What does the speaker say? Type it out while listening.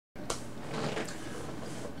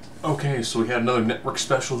Okay, so we had another network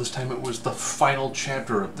special. This time it was the final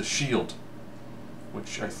chapter of The Shield,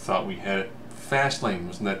 which I thought we had at Fastlane.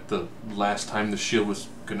 Wasn't that the last time The Shield was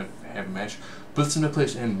gonna have a match? But it's in a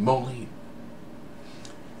place in Moline.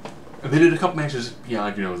 And they did a couple matches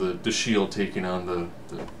beyond, you know, the Shield taking on the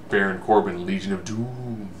Baron Corbin Legion of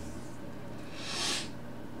Doom.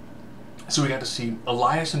 So we got to see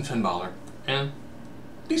Elias and Finn Balor, and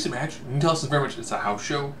decent match. You can tell this is very much, it's a house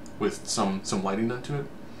show with some lighting done to it.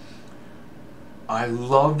 I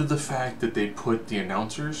loved the fact that they put the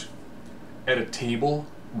announcers at a table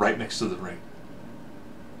right next to the ring.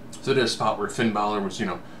 So they did a spot where Finn Balor was, you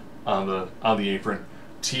know, on the apron,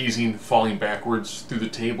 teasing, falling backwards through the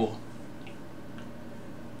table,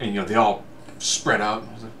 and you know they all spread out.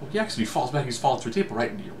 I was like, well, yeah, because if he falls back, he's falling through the table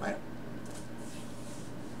right into your lap.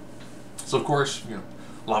 So of course, you know,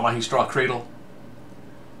 La Magistral Cradle.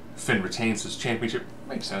 Finn retains his championship.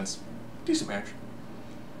 Makes sense. Decent match.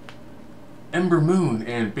 Ember Moon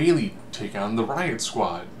and Bayley take on the Riot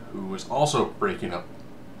Squad, who is also breaking up,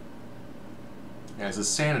 as is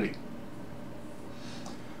Sanity.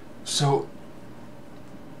 So,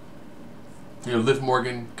 you know, Liv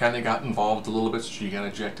Morgan kind of got involved a little bit, so she got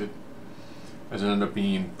ejected, as it ended up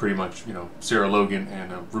being pretty much, you know, Sarah Logan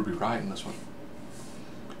and Ruby Riott in this one.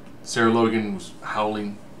 Sarah Logan was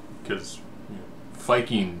howling because, you know,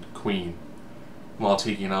 Viking Queen, while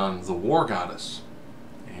taking on the War Goddess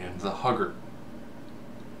and the Hugger.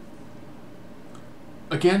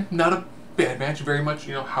 Again, not a bad match, very much,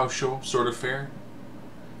 you know, house show sort of fare.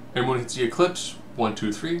 Everyone hits the Eclipse, 1,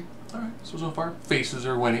 2, 3. Alright, so far, faces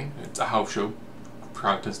are winning. It's a house show.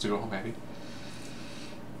 Crowd tends to go home happy.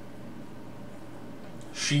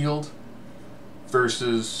 Shield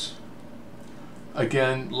versus,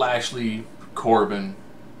 again, Lashley, Corbin,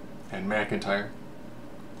 and McIntyre.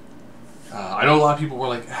 I know a lot of people were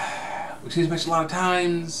like, we've seen this match a lot of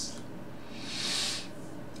times.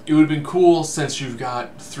 It would have been cool since you've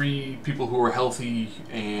got 3 people who are healthy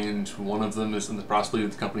and one of them is in the possibility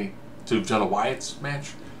of the company to have done a Wyatt's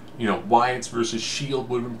match. You know, Wyatt's versus Shield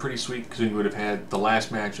would have been pretty sweet because then you would have had the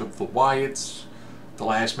last match of the Wyatts, the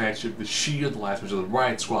last match of the Shield, the last match of the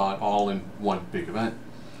Riot Squad, all in one big event.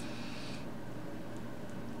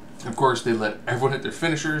 Of course, they let everyone hit their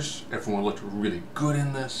finishers. Everyone looked really good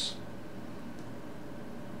in this.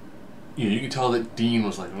 You know, you can tell that Dean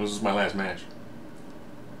was like, this is my last match.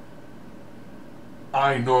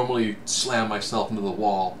 I normally slam myself into the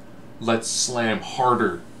wall. Let's slam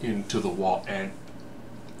harder into the wall. And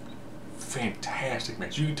fantastic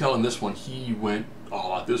match. You can tell in this one he went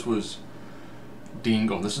all out. This was Dean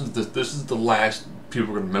going, this is the last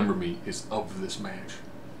people are going to remember me is of this match.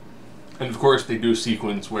 And of course they do a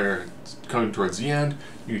sequence where it's coming towards the end.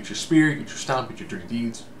 You get your spear, you get your stomp, you get your dirty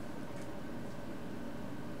deeds.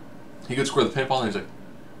 He could score the pinfall and he's like,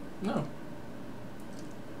 no.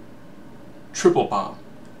 Triple bomb.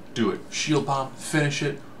 Do it. Shield bomb. Finish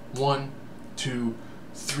it. 1, 2,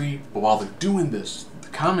 3. But while they're doing this, the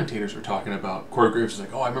commentators are talking about, Corey Graves is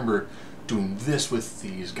like, oh, I remember doing this with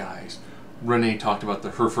these guys. Renee talked about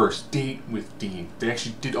her first date with Dean. They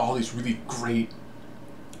actually did all these really great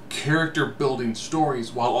character building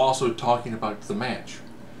stories while also talking about the match.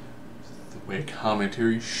 The way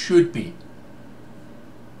commentary should be.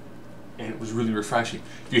 And it was really refreshing.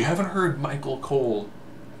 If you haven't heard Michael Cole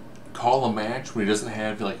call a match when he doesn't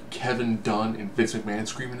have like Kevin Dunn and Vince McMahon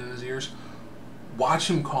screaming in his ears, watch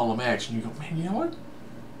him call a match and you go, man, you know what?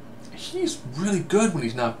 He's really good when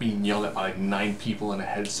he's not being yelled at by like 9 people in a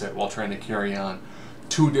headset while trying to carry on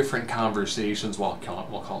 2 different conversations while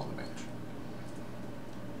calling the match.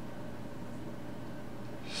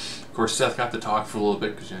 Of course, Seth got to talk for a little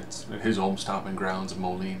bit because it's his home stomping grounds of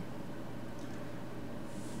Moline.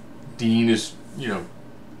 Dean is, you know,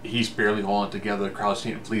 he's barely holding it together. The crowd's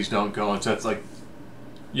chanting, please don't go. And Seth's like,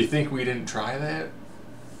 you think we didn't try that?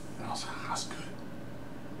 And I was like, that's good.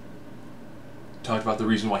 Talked about the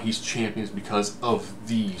reason why he's champion is because of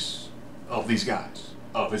these guys,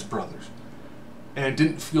 of his brothers. And it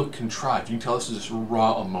didn't feel contrived. You can tell this is just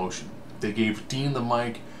raw emotion. They gave Dean the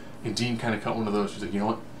mic, and Dean kind of cut one of those. He's like, you know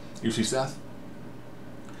what? You see, Seth?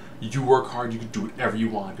 You work hard, you can do whatever you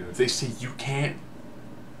want to do. If they say you can't,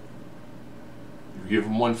 you give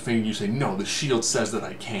them one finger, you say, no, the Shield says that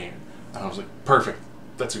I can. And I was like, perfect.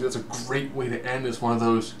 That's a great way to end. It's one of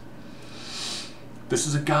those. This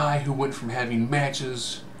is a guy who went from having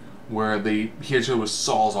matches where he had to with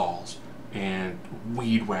Sawzalls and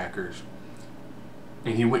Weed Whackers.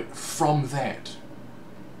 And he went from that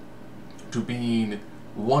to being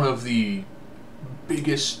one of the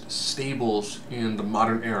biggest stables in the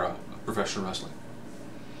modern era of professional wrestling.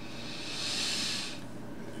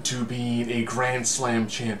 to being a Grand Slam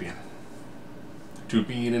champion, to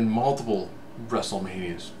being in multiple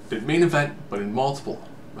WrestleManias. Didn't main event, but in multiple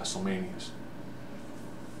WrestleManias.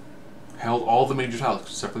 Held all the major titles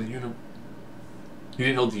except for the Universal. He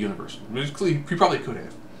didn't hold the Universal. He probably could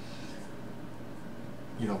have.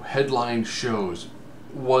 You know, headline shows,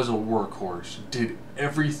 was a workhorse, did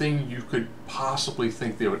everything you could possibly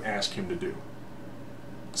think they would ask him to do.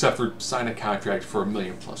 Except for sign a contract for $1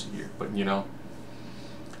 million+ a year. But, you know,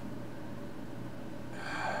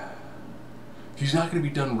 he's not going to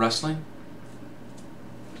be done wrestling.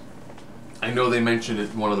 I know they mentioned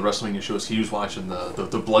at one of the WrestleMania shows he was watching the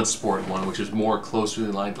Bloodsport one, which is more closely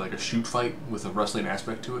in line to like a shoot fight with a wrestling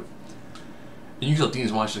aspect to it. And you can tell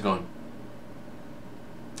Dean's watching it going,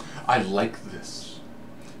 I like this.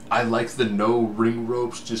 I like the no ring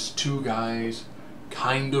ropes, just two guys,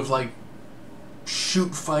 kind of like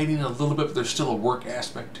shoot fighting a little bit, but there's still a work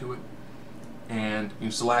aspect to it. And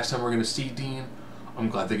it's the last time we're going to see Dean. I'm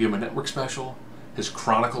glad they gave him a network special. His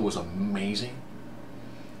Chronicle was amazing.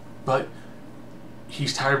 But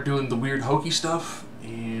he's tired of doing the weird hokey stuff,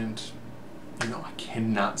 and, you know, I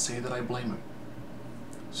cannot say that I blame him.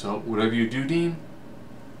 So, whatever you do, Dean,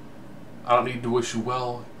 I don't need to wish you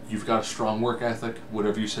well. You've got a strong work ethic.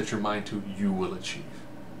 Whatever you set your mind to, you will achieve.